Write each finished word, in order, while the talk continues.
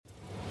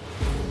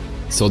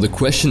So the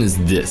question is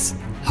this: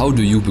 how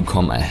do you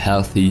become a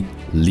healthy,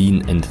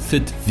 lean and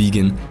fit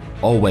vegan,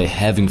 all while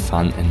having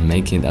fun and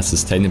making it a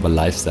sustainable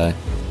lifestyle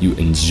you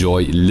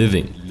enjoy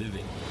living?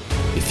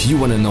 If you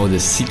want to know the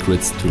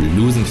secrets to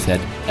losing fat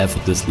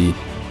effortlessly,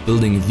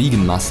 building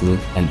vegan muscle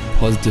and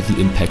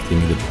positively impacting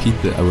the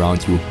people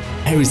around you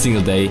every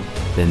single day,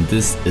 then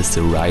this is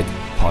the right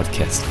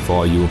podcast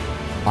for you.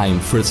 I'm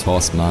Fritz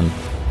Horstmann.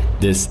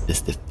 This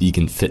is the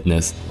Vegan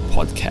Fitness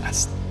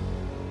Podcast.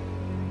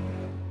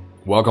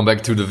 Welcome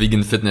back to the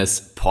Vegan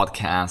Fitness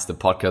Podcast, the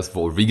podcast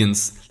for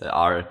vegans that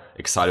are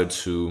excited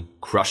to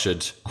crush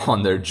it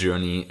on their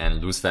journey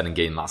and lose fat and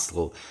gain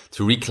muscle,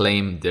 to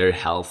reclaim their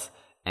health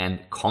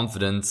and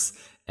confidence.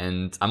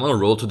 And I'm on a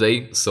roll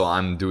today, so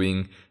I'm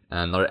doing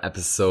another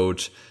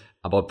episode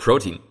about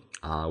protein,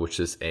 which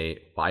is a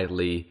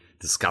widely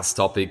discussed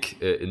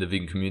topic in the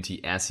vegan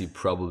community. As you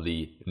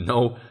probably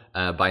know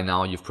by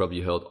now, you've probably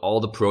heard all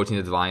the protein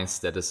advice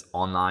that is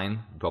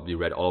online. You probably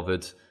read all of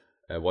it,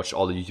 watched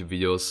all the YouTube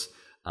videos.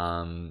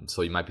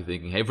 So you might be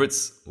thinking, hey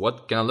Fritz,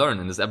 what can I learn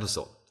in this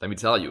episode? Let me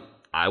tell you.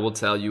 I will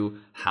tell you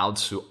how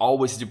to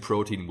always do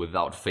protein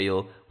without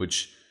fail,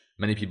 which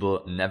many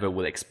people never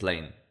will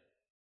explain.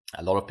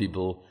 A lot of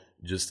people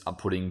just are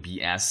putting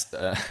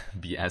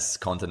BS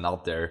content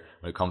out there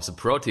when it comes to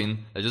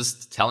protein. They're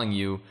just telling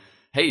you,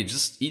 hey,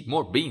 just eat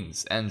more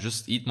beans and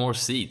just eat more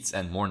seeds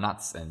and more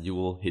nuts and you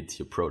will hit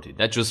your protein.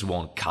 That just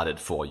won't cut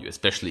it for you,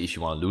 especially if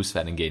you want to lose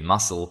fat and gain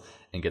muscle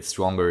and get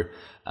stronger.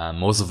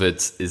 Most of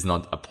it is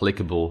not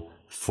applicable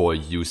for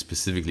you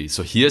specifically.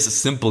 So here's a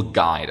simple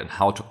guide on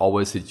how to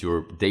always hit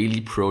your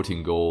daily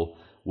protein goal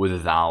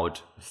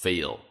without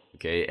fail.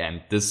 Okay,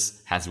 and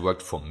this has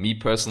worked for me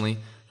personally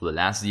for the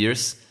last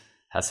years,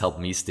 has helped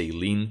me stay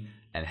lean,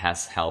 and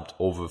has helped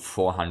over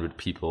 400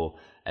 people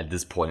at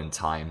this point in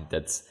time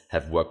that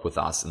have worked with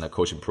us in a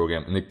coaching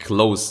program in a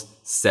close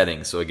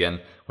setting. So again,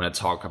 when I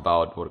talk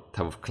about what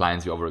type of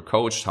clients we ever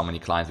coached, how many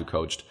clients we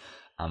coached,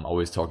 I'm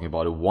always talking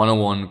about a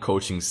one-on-one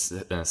coaching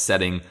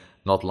setting,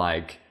 not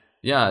like,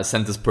 I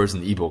sent this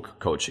person ebook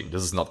coaching.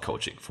 This is not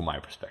coaching from my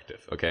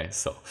perspective. Okay,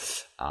 so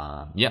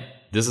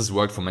this has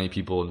worked for many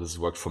people and this has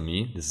worked for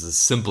me. This is a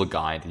simple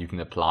guide that you can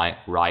apply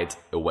right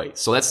away.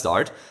 So let's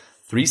start.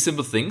 3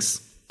 simple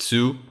things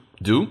to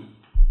do.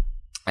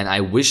 And I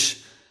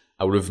wish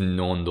I would have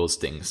known those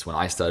things when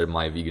I started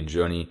my vegan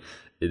journey.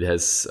 It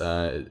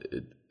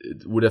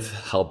would have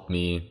helped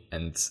me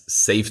and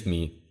saved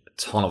me a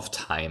ton of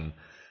time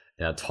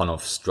and a ton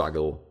of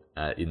struggle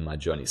in my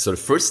journey. So the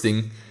first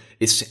thing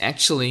is to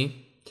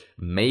actually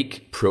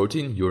make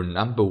protein your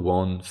number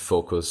one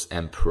focus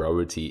and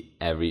priority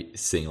every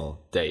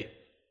single day.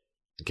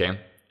 Okay?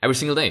 Every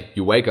single day.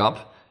 You wake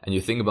up and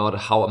you think about,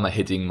 how am I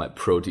hitting my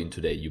protein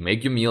today? You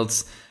make your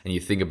meals and you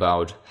think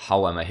about,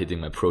 how am I hitting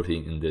my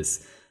protein in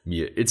this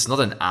meal? It's not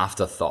an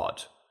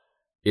afterthought.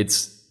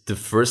 It's the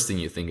first thing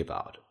you think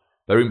about.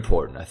 Very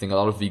important. I think a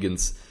lot of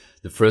vegans,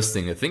 the first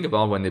thing they think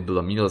about when they build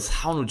a meal is,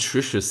 how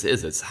nutritious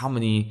is it? How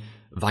many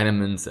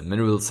vitamins and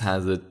minerals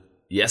has it?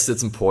 Yes,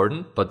 it's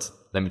important, but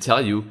let me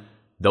tell you,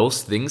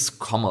 those things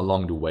come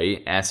along the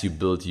way as you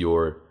build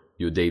your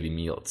daily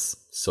meals.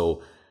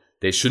 So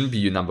they shouldn't be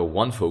your number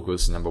one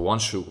focus. Number one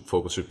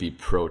focus should be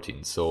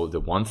protein. So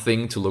the one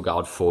thing to look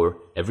out for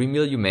every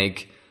meal you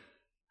make,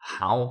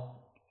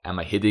 how am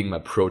I hitting my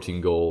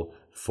protein goal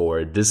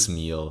for this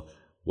meal?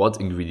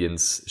 What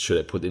ingredients should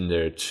I put in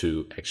there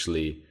to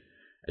actually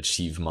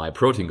achieve my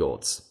protein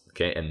goals?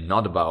 Okay, and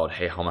not about,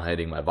 hey, how am I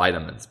hitting my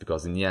vitamins?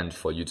 Because in the end,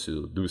 for you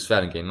to lose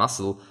fat and gain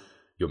muscle,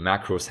 your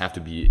macros have to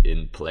be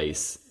in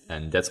place.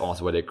 And that's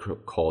also what they're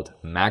called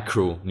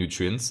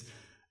macronutrients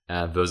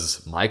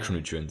versus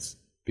micronutrients,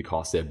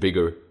 because they're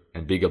bigger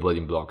and bigger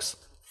building blocks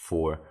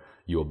for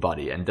your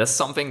body. And that's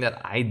something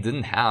that I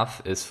didn't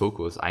have as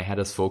focus. I had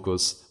as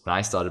focus when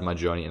I started my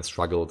journey and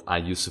struggled. I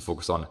used to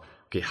focus on,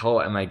 okay,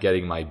 how am I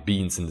getting my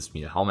beans in this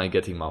meal? How am I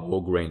getting my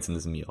whole grains in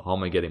this meal? How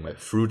am I getting my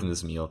fruit in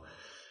this meal?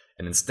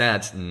 And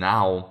instead,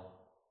 now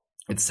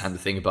it's time to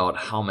think about,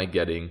 how am I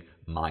getting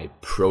my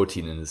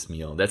protein in this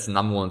meal? That's the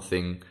number one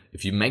thing.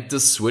 If you make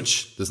this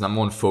switch, this number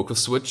one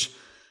focus switch,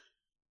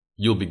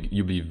 you'll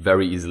be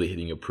very easily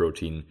hitting your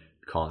protein,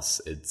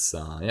 because it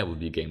will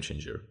be a game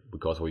changer.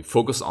 Because what we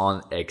focus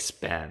on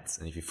expands,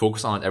 and if you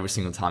focus on it every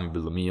single time you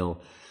build a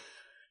meal,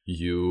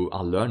 you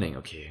are learning,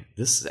 okay,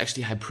 this is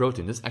actually high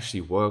protein, this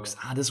actually works,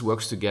 this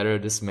works together,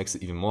 this makes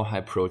it even more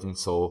high protein.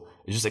 So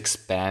it just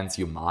expands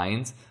your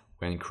mind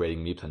when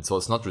creating meal plans. So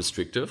it's not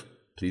restrictive.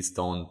 Please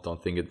don't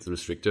think it's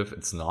restrictive.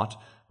 It's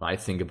not. When I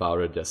think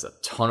about it, there's a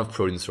ton of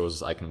protein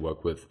sources I can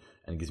work with,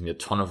 and it gives me a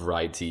ton of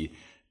variety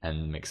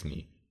and makes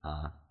me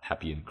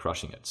happy in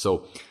crushing it.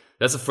 So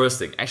that's the first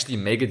thing. Actually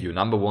make it your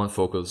number one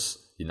focus,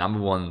 your number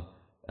one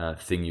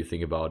thing you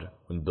think about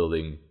when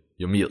building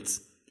your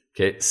meals.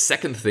 Okay.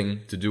 Second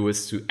thing to do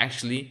is to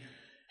actually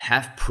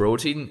have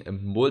protein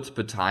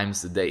multiple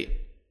times a day.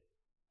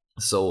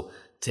 So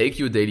take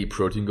your daily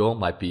protein goal,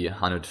 might be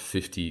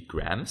 150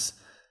 grams.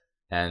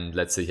 And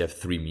let's say you have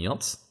 3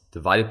 meals,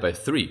 divided by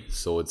 3.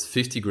 So it's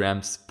 50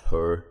 grams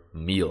per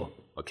meal.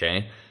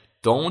 Okay.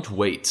 Don't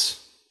wait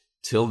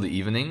till the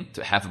evening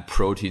to have a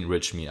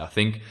protein-rich meal. I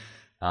think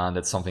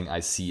that's something I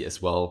see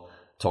as well,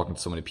 talking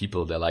to so many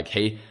people. They're like,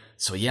 hey,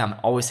 so yeah, I'm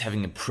always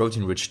having a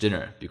protein-rich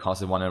dinner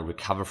because I want to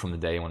recover from the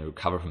day, I want to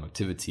recover from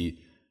activity.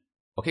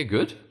 Okay,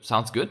 good.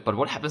 Sounds good. But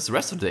what happens the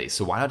rest of the day?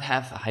 So why not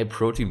have a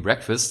high-protein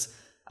breakfast,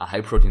 a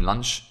high-protein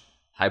lunch,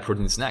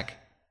 high-protein snack?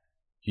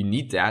 You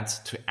need that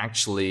to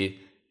actually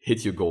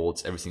hit your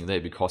goals every single day,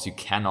 because you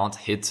cannot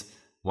hit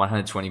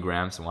 120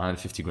 grams and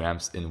 150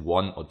 grams in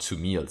 1 or 2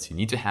 meals. You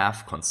need to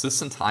have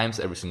consistent times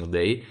every single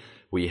day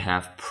where you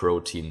have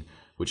protein,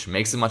 which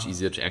makes it much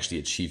easier to actually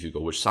achieve your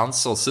goal, which sounds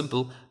so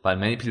simple, but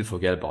many people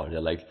forget about it.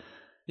 They're like,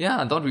 yeah,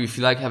 I don't really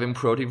feel like having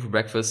protein for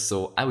breakfast,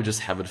 so I would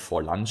just have it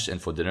for lunch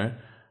and for dinner.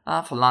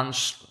 For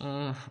lunch,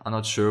 I'm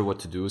not sure what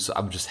to do, so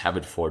I would just have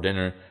it for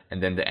dinner,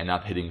 and then they end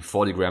up hitting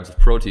 40 grams of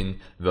protein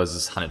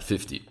versus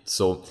 150.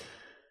 So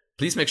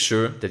please make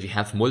sure that you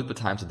have multiple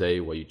times a day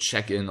where you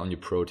check in on your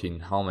protein.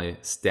 How am I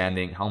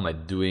standing? How am I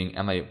doing?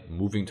 Am I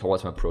moving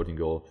towards my protein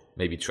goal?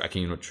 Maybe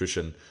tracking your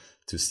nutrition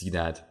to see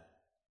that,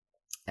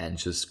 and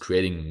just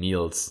creating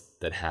meals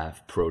that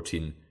have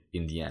protein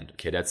in the end.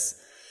 Okay,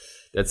 that's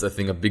I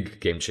think a big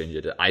game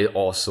changer that I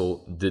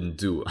also didn't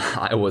do.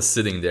 I was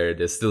sitting there.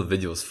 There's still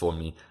videos for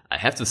me. I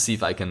have to see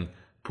if I can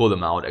pull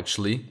them out.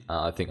 Actually,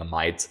 I think I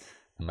might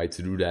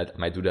do that. I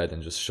might do that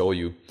and just show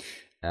you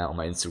on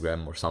my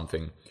Instagram or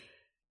something.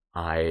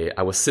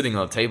 I was sitting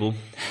on a table,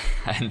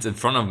 and in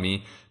front of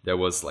me there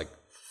was like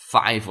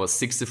 5 or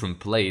 6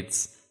 different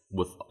plates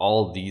with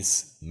all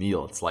these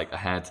meals. Like I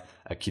had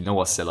a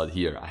quinoa salad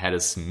here, I had a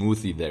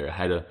smoothie there, I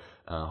had a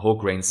whole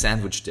grain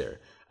sandwich there,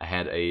 I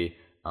had a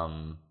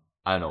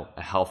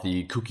a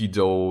healthy cookie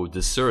dough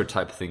dessert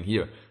type thing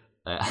here.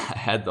 I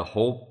had the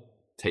whole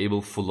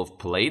table full of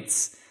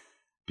plates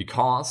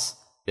because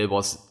it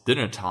was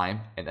dinner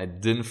time and I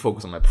didn't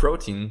focus on my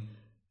protein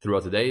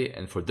throughout the day.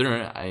 And for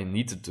dinner, I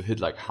needed to hit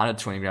like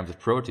 120 grams of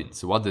protein.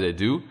 So what did I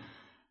do?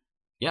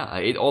 Yeah, I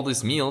ate all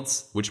these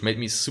meals, which made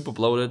me super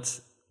bloated,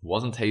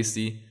 wasn't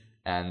tasty,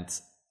 and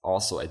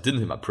also I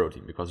didn't hit my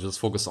protein because I just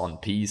focused on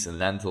peas and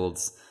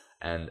lentils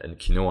and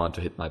quinoa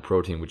to hit my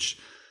protein, which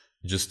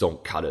you just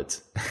don't cut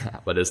it.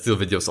 But there's still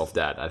videos of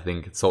that. I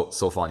think it's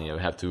so funny. I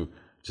have to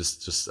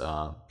just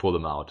pull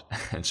them out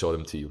and show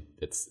them to you.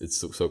 It's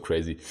so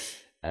crazy.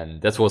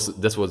 And that was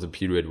the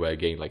period where I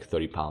gained like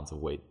 30 pounds of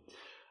weight.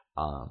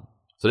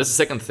 So that's the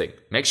second thing.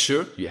 Make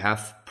sure you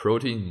have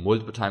protein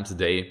multiple times a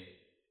day,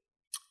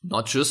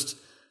 not just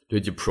to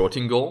hit your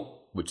protein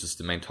goal, which is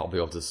the main topic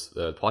of this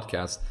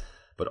podcast,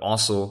 but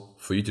also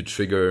for you to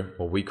trigger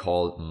what we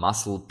call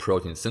muscle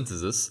protein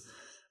synthesis,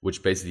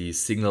 which basically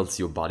signals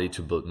your body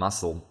to build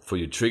muscle. For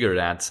you to trigger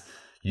that,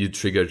 you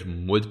trigger it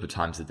multiple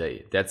times a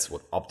day. That's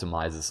what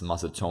optimizes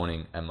muscle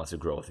toning and muscle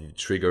growth. You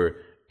trigger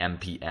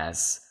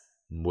MPS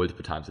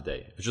multiple times a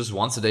day. If it's just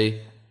once a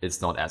day,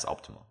 it's not as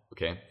optimal,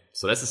 okay?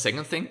 So that's the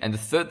second thing. And the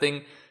third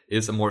thing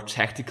is a more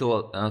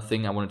tactical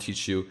thing I want to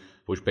teach you,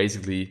 which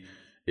basically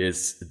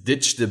is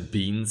ditch the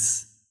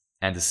beans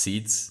and the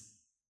seeds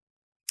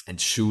and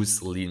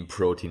choose lean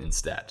protein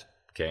instead,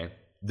 okay?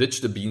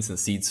 Ditch the beans and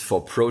seeds for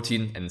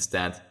protein and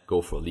instead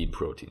go for lean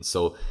protein.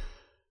 So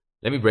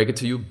let me break it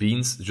to you.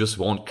 Beans just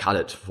won't cut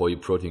it for your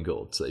protein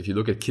goal. So if you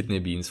look at kidney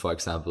beans, for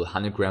example,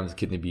 100 grams of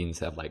kidney beans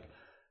have like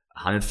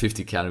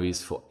 150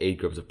 calories for 8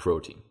 grams of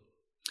protein.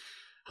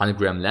 100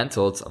 gram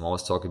lentils, I'm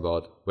always talking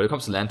about, when it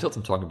comes to lentils,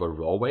 I'm talking about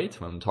raw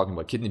weight. When I'm talking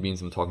about kidney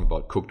beans, I'm talking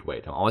about cooked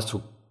weight. I'm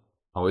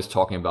always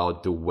talking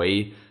about the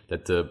way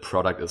that the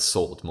product is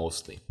sold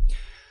mostly.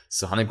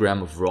 So 100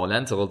 gram of raw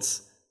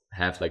lentils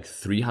have like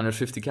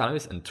 350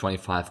 calories and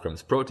 25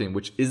 grams protein,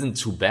 which isn't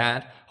too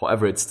bad.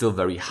 However, it's still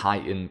very high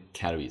in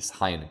calories,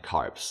 high in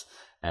carbs.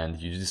 And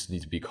you just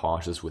need to be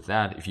cautious with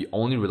that. If you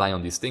only rely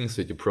on these things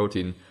with your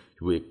protein,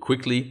 you will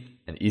quickly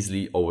and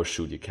easily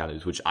overshoot your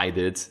calories, which I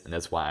did, and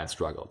that's why I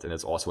struggled. And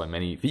that's also why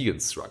many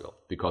vegans struggle,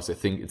 because they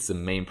think it's the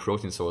main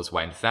protein source,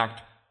 why in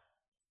fact,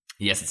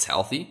 yes, it's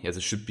healthy, yes,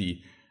 it should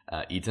be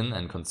eaten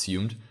and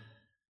consumed,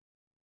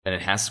 and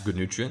it has good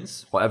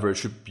nutrients. However, it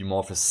should be more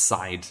of a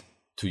side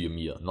to your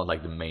meal, not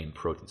like the main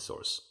protein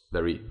source.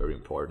 Very, very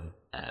important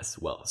as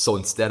well. So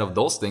instead of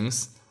those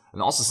things,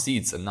 and also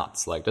seeds and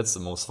nuts, like that's the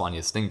most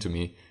funniest thing to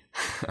me.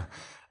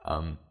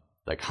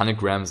 Like 100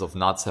 grams of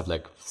nuts have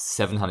like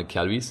 700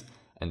 calories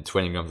and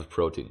 20 grams of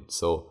protein.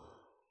 So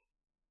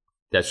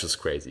that's just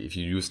crazy. If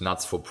you use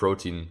nuts for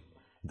protein,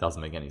 it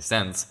doesn't make any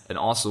sense. And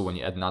also when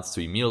you add nuts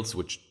to your meals,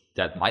 which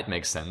that might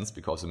make sense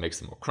because it makes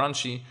them more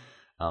crunchy,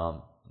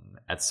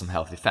 add some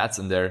healthy fats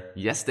in there.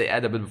 Yes, they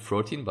add a bit of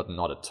protein, but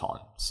not a ton.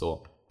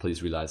 So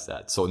please realize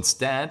that. So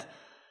instead,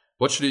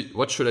 what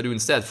should I do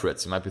instead,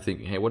 Fritz? You might be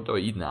thinking, hey, what do I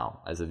eat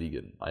now as a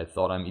vegan? I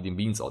thought I'm eating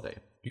beans all day.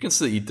 You can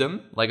still eat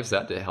them. Like I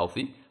said, they're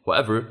healthy.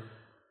 However,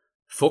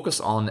 focus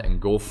on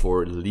and go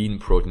for lean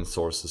protein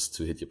sources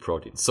to hit your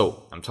protein.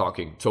 So I'm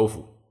talking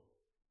tofu.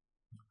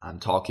 I'm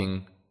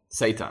talking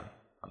seitan.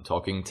 I'm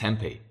talking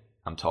tempeh.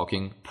 I'm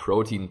talking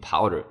protein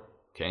powder.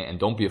 Okay, and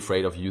don't be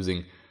afraid of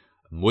using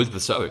multiple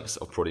servings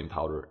of protein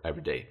powder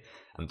every day.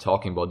 I'm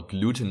talking about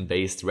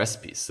gluten-based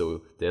recipes.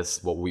 So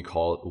there's what we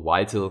call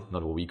Vital,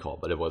 not what we call,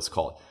 but it was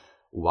called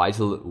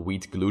Vital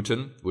Wheat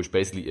Gluten, which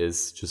basically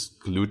is just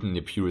gluten in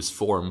the purest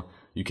form.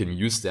 You can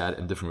use that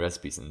in different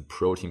recipes, in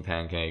protein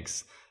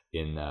pancakes,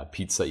 in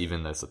pizza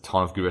even. There's a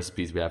ton of good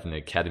recipes we have in the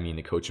academy, in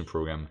the coaching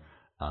program.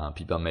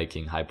 People are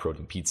making high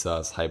protein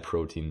pizzas, high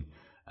protein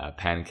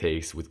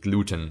pancakes with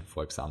gluten,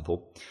 for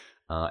example.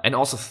 And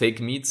also fake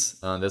meats.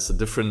 There's a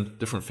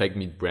different fake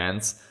meat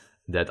brands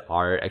that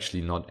are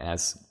actually not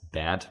as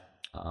bad.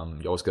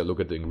 You always got to look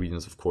at the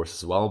ingredients, of course,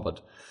 as well,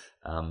 but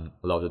a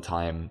lot of the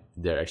time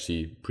they're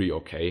actually pretty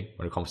okay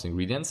when it comes to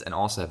ingredients, and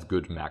also have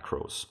good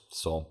macros.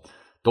 So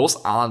those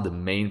are the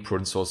main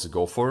protein sources to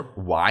go for.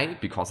 Why?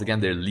 Because again,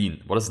 they're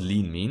lean. What does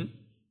lean mean?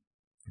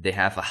 They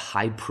have a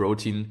high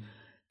protein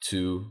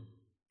to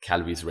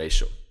calories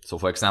ratio. So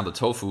for example,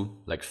 tofu,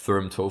 like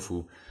firm tofu,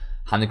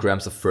 100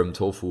 grams of firm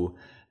tofu,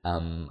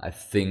 I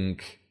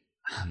think,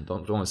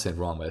 don't want to say it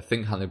wrong, but I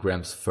think 100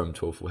 grams firm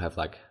tofu have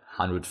like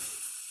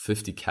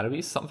 150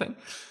 calories, something,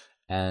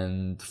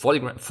 and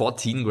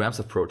 14 grams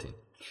of protein.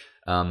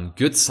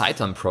 Good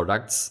seitan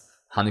products,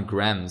 100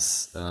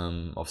 grams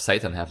of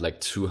seitan have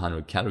like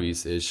 200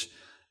 calories ish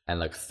and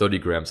like 30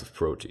 grams of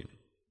protein,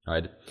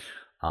 right?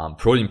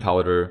 Protein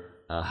powder,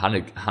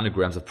 100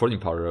 grams of protein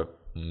powder,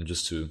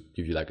 just to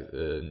give you like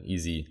an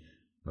easy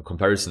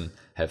comparison,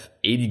 have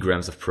 80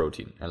 grams of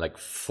protein and like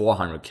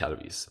 400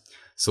 calories.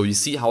 So you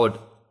see how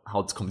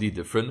it's completely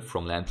different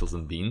from lentils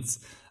and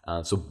beans.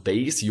 So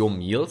base your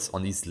meals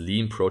on these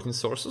lean protein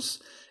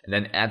sources, and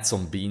then add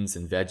some beans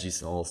and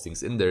veggies and all those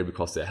things in there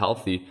because they're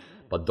healthy,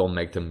 but don't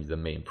make them the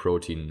main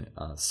protein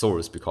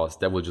source, because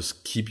that will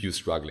just keep you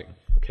struggling.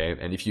 Okay,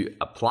 and if you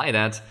apply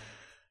that,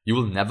 you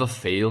will never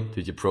fail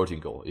to your protein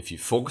goal. If you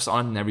focus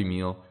on it in every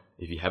meal,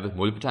 if you have it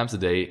multiple times a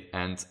day,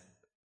 and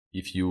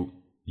if you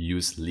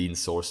use lean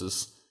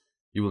sources,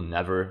 you will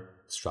never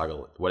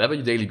struggle. Whatever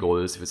your daily goal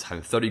is, if it's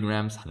 130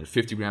 grams,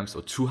 150 grams,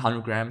 or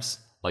 200 grams,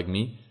 like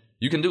me,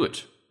 you can do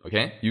it.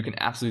 Okay, you can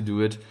absolutely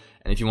do it.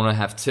 And if you want to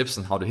have tips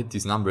on how to hit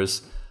these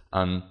numbers,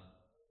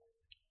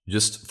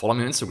 just follow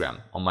me on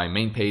Instagram on my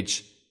main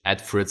page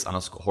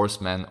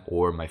 @Fritz_Horstman,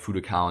 or my food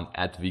account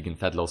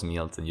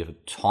 @VeganFatLossMeals, and you have a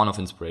ton of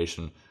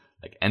inspiration,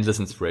 like endless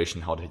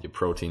inspiration, how to hit your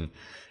protein,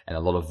 and a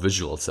lot of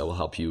visuals that will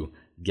help you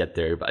get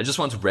there. But I just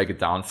want to break it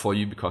down for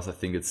you because I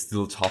think it's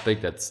still a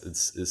topic that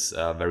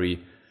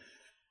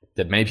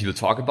many people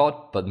talk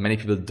about, but many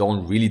people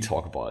don't really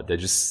talk about it. They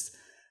just,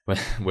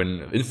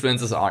 when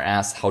influencers are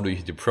asked how do you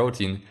hit your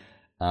protein,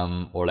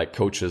 or like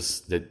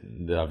coaches that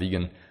are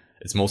vegan,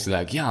 it's mostly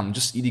like, yeah, I'm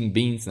just eating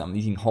beans and I'm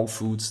eating whole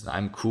foods and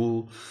I'm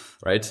cool,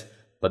 right?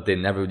 But they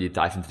never really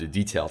dive into the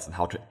details and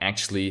how to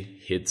actually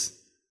hit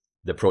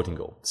the protein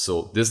goal.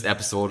 So this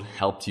episode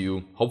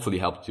hopefully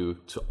helped you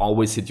to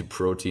always hit your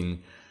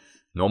protein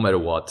no matter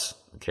what,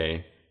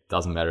 okay?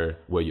 Doesn't matter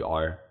where you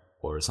are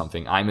or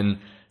something. I'm in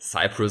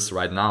Cyprus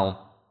right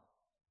now,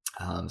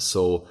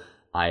 so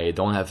I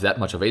don't have that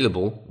much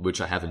available,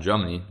 which I have in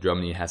Germany.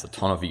 Germany has a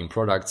ton of vegan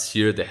products.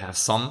 Here they have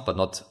some, but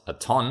not a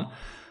ton.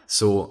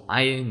 So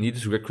I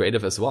needed to get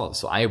creative as well.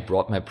 So I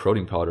brought my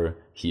protein powder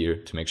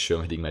here to make sure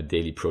I'm hitting my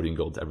daily protein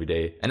goals every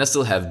day. And I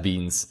still have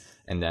beans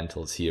and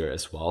lentils here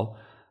as well.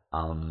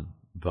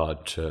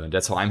 But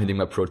that's how I'm hitting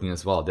my protein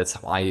as well. That's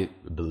how I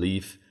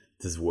believe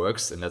this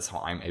works. And that's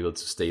how I'm able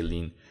to stay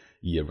lean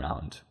year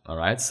round. All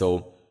right.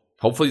 So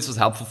hopefully this was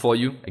helpful for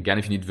you. Again,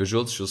 if you need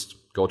visuals, just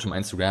go to my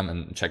Instagram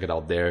and check it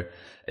out there.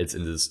 It's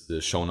in the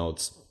show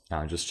notes.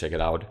 Just check it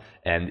out.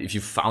 And if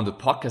you found the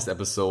podcast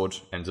episode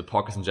and the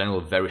podcast in general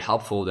very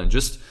helpful, then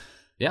just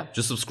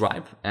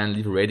subscribe and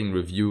leave a rating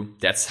review.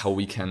 That's how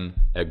we can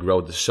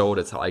grow the show.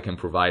 That's how I can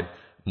provide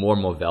more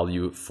and more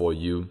value for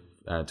you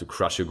to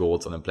crush your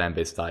goals on a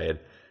plant-based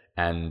diet.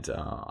 And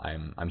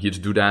I'm here to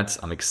do that.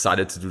 I'm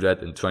excited to do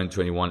that in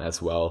 2021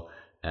 as well.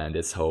 And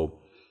that's how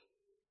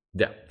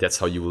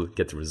you will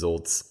get the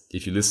results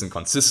if you listen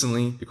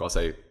consistently, because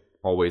I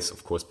always,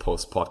 of course,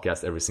 post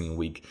podcasts every single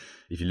week.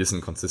 If you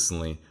listen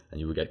consistently, then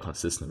you will get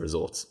consistent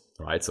results.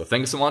 All right. So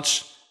thank you so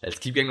much. Let's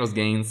keep getting those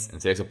gains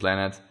and save the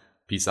planet.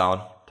 Peace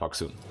out. Talk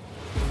soon.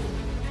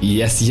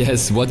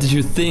 Yes. What did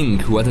you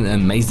think? What an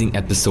amazing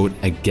episode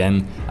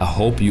again. I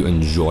hope you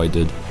enjoyed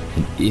it.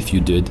 And if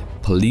you did,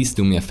 please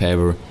do me a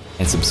favor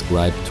and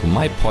subscribe to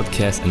my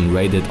podcast and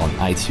rate it on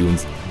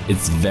iTunes.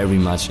 It's very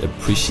much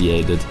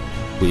appreciated.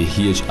 We'll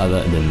hear each other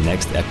in the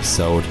next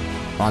episode.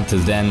 Until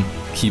then,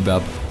 keep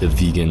up the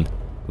vegan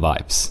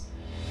vibes.